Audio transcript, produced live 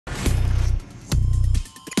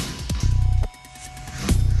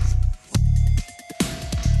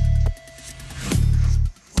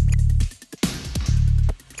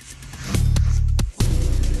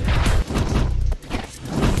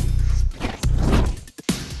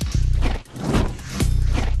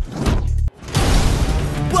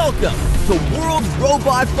to World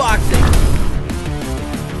Robot Boxing.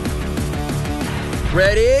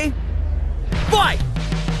 Ready? Fight!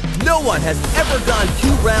 No one has ever gone 2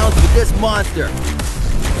 rounds with this monster.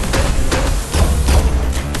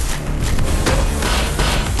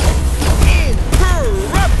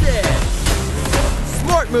 Interrupted!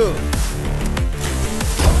 Smart move.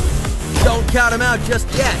 Don't count him out just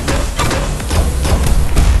yet.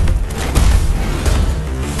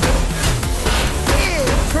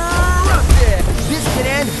 Interrupted! This can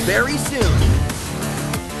end very soon.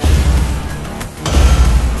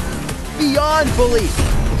 Beyond belief,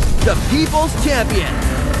 the People's Champion.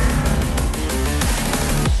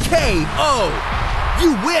 KO!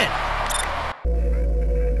 You win!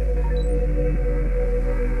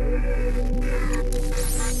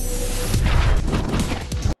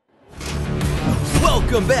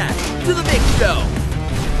 Welcome back to the big show.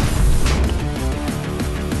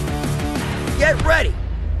 Get ready.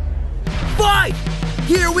 Fight!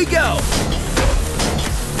 Here we go.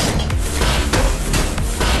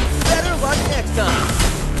 Better luck next time.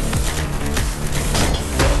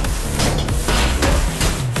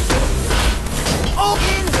 Oh,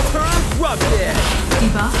 interrupted.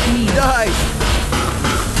 Debuff immediate. Nice.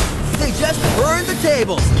 They just turned the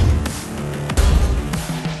tables.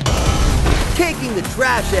 Taking the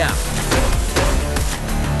trash out.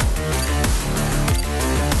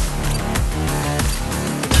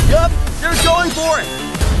 Yup, they're going for it.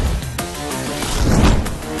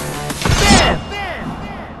 Bam!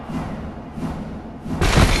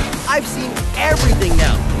 I've seen everything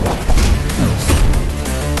now.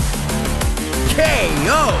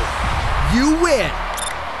 KO! You win!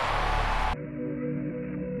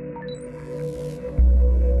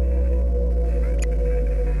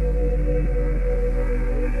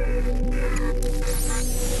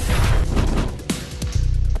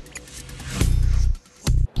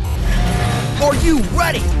 Are you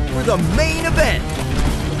ready for the main event?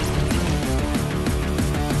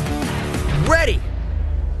 Ready?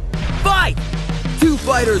 Fight! 2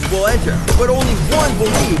 fighters will enter, but only one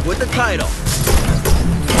will leave with the title.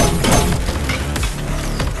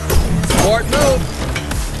 Smart move.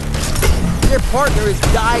 Their partner is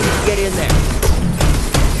dying to get in there.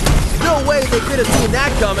 No way they could have seen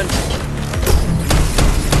that coming.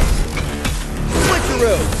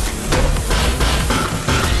 Switcheroo.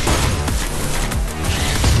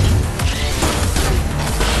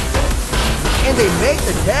 And they make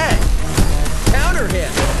the tag. Counter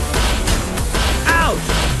hit. Ouch!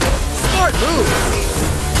 Smart move.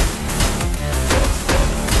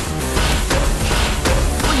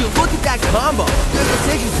 When you look at that combo, good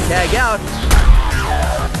decision to tag out.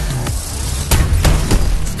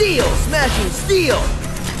 Steel, smashing steel.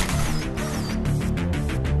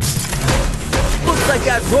 Looks like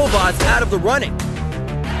that robot's out of the running.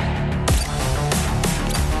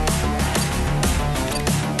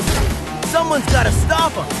 Someone's got to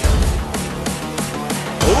stop him.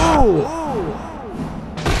 Ooh.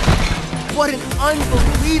 What an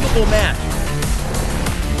unbelievable match.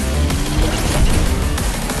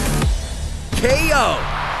 KO.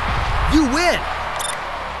 You win.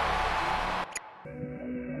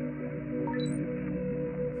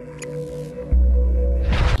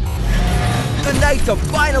 The night to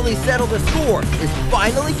finally settle the score is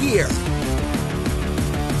finally here.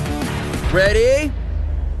 Ready?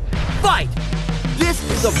 Fight! This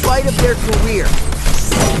is the fight of their career.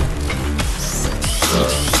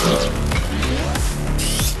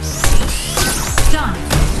 Done.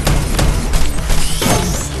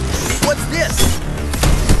 What's this?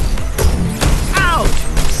 Ouch!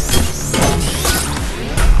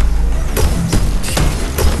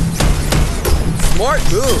 Smart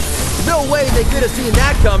move. No way they could have seen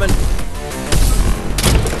that coming.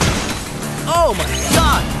 Oh my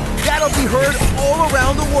God! That'll be heard all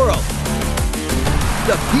around the world.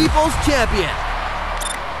 The People's Champion.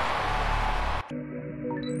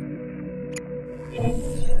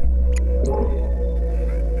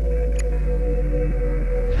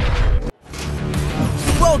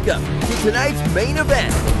 Welcome to tonight's main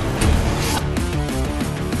event.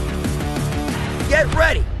 Get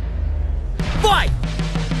ready. Fight!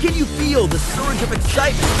 Can you feel the surge of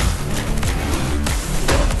excitement?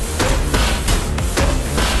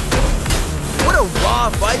 What a raw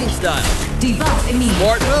fighting style. Debuff immediate.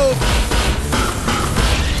 Smart move.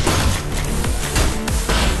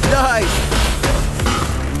 Nice.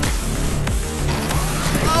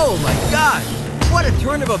 Oh my God. What a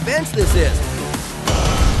turn of events this is.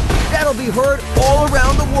 That'll be heard all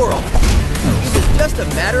around the world. It is just a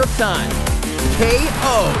matter of time.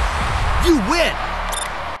 KO. You win.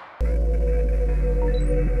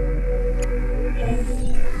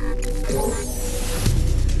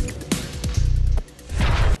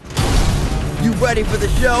 ready for the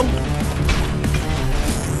show?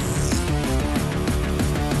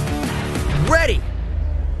 Ready!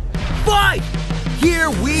 Fight! Here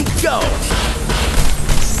we go!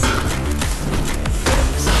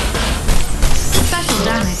 Special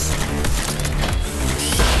damage.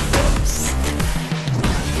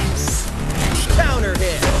 Counter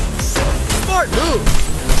hit! Smart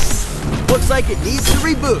move! Looks like it needs to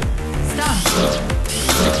reboot. Stun.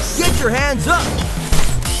 Get your hands up!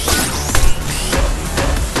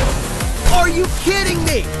 Are you kidding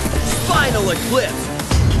me? Spinal eclipse!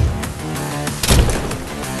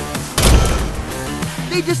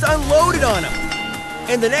 They just unloaded on him!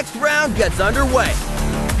 And the next round gets underway.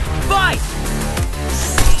 Fight!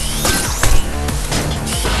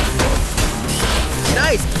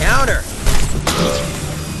 Nice counter!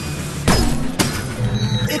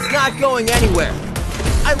 It's not going anywhere.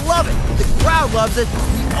 I love it! The crowd loves it!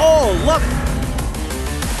 We all love it!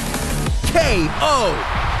 KO!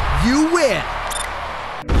 You win!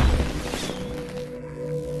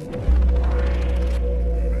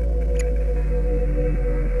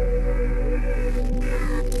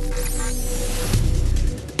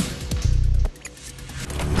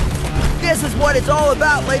 This is what it's all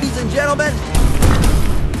about, ladies and gentlemen!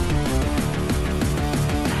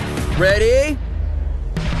 Ready?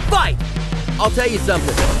 Fight! I'll tell you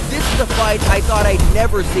something. This is a fight I thought I'd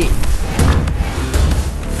never see.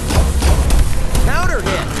 Counter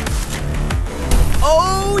hit!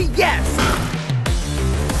 Oh, yes!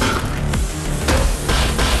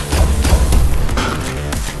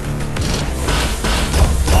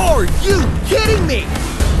 Are you kidding me?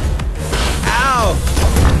 Ouch!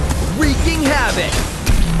 Wreaking havoc!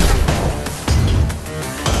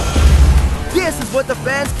 This is what the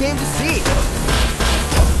fans came to see!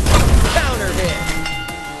 Counter hit!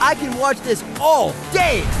 I can watch this all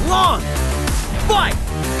day long! Fight!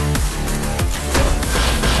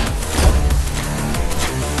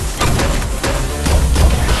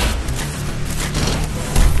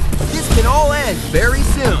 This can all end very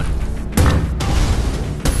soon.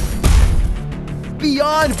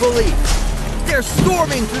 Beyond belief! They're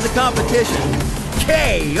storming through the competition!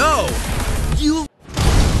 KO!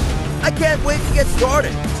 I can't wait to get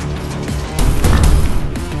started!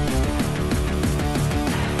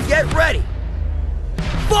 Get ready!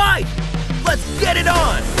 Fight! Let's get it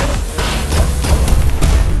on!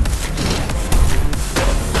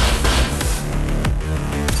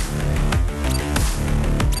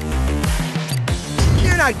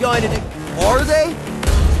 They're not going to do... Are they?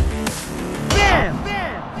 Bam!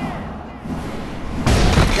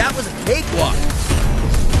 That was a cakewalk!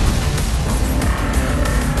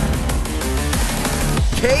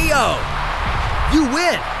 KO! You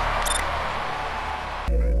win!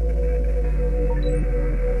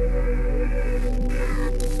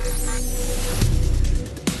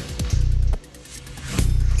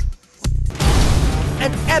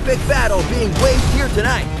 An epic battle being waged here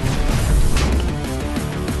tonight.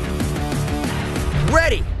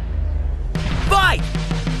 Ready? Fight!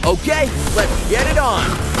 Okay, let's get it on.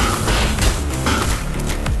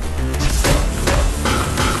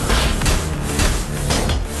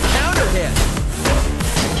 Counter hit.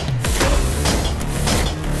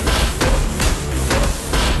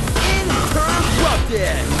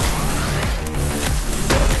 Interrupted.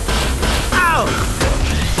 Ouch!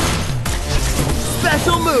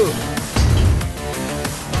 Special move.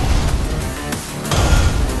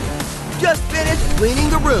 Just finished cleaning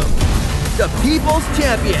the room. The People's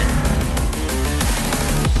Champion.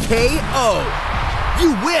 KO. You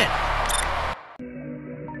win.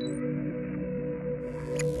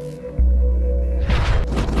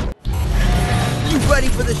 You ready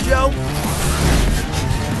for the show?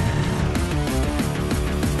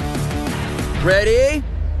 Ready?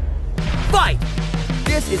 Fight!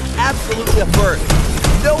 This is absolutely a first.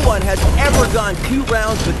 No one has ever gone 2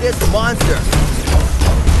 rounds with this monster.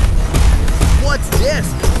 What's this?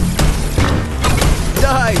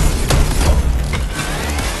 Nice!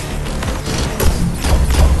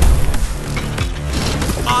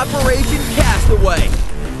 Operation Castaway.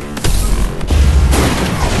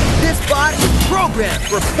 This bot is programmed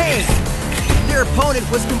for pain. Their opponent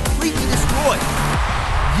was completely destroyed.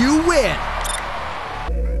 You win.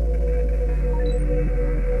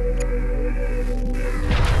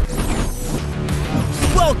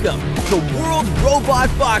 Welcome to World Robot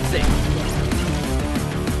Boxing.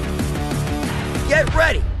 Get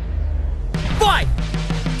ready. Fight!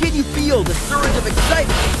 Can you feel the surge of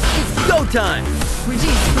excitement? It's go time.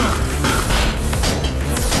 Reduce block.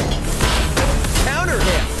 Counter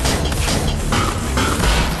hit.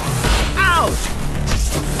 Ouch!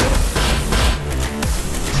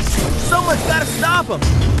 Someone's got to stop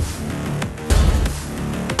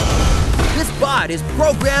robot is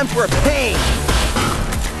programmed for pain.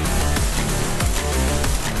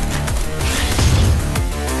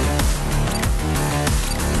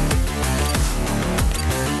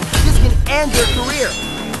 This can end their career.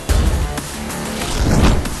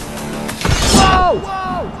 Whoa!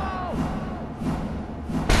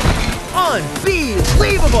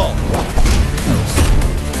 Unbelievable!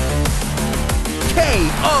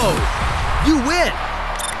 KO! You win!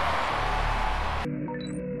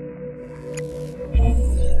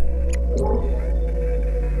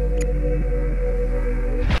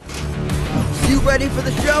 You ready for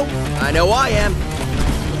the show? I know I am.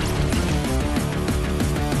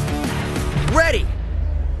 Ready!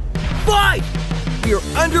 Fight! We're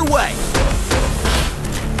underway!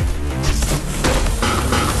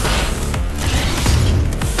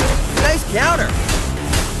 Nice counter!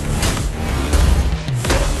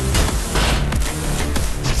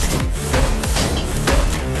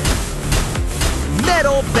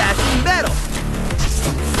 Metal bashing metal!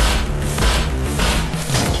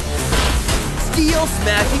 Steel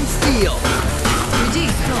smashing steel!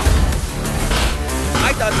 Reduce block.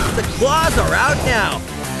 I thought the claws are out now!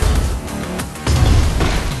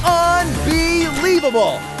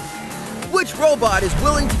 Unbelievable! Which robot is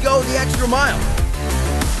willing to go the extra mile?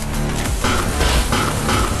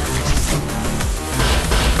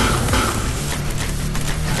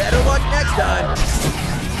 Better luck next time!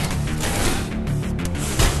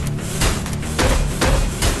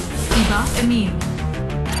 Debuff immune.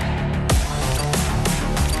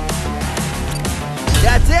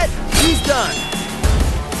 That's it! He's done!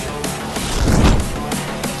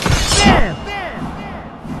 Bam!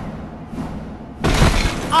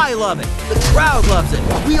 I love it! The crowd loves it!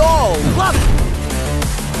 We all love it!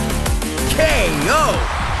 KO!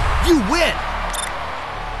 You win!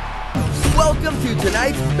 Welcome to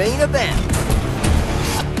tonight's main event!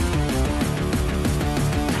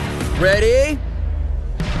 Ready?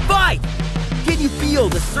 Fight! Can you feel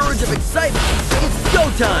the surge of excitement? It's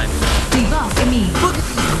showtime! Debuff immune. Look at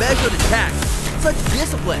these measured attacks! Such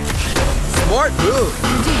discipline! Smart move!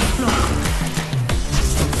 Reduce block.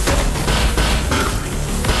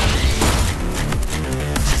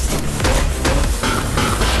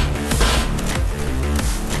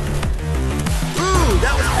 Ooh,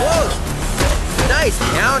 that was close! Nice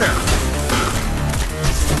counter!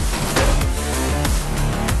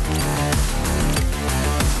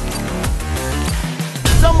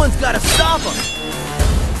 Someone's got to stop him!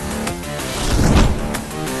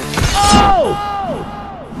 Oh!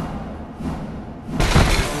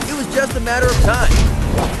 It was just a matter of time.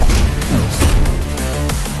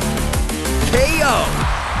 KO!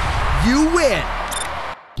 You win!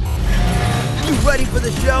 You ready for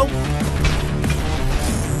the show?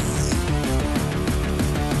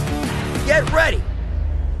 Get ready!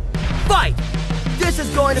 Fight! This is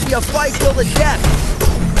going to be a fight till the death!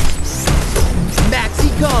 Maxi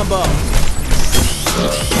combo!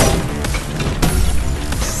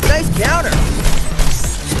 Nice counter!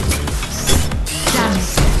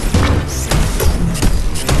 Damage.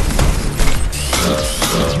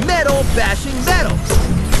 Metal bashing metal!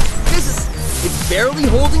 It's barely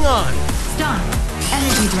holding on! Stun.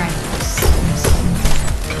 Energy drain.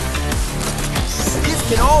 This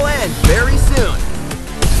can all end very soon!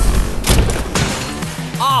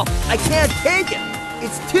 Oh, I can't take it!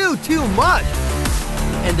 It's too much!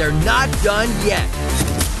 And they're not done yet!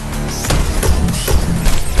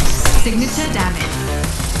 Signature damage.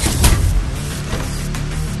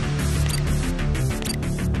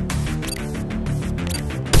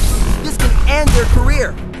 This can end their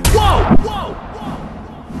career! Whoa!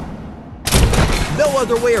 No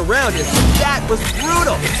other way around it. That was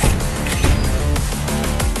brutal!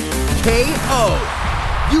 KO!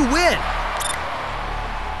 You win!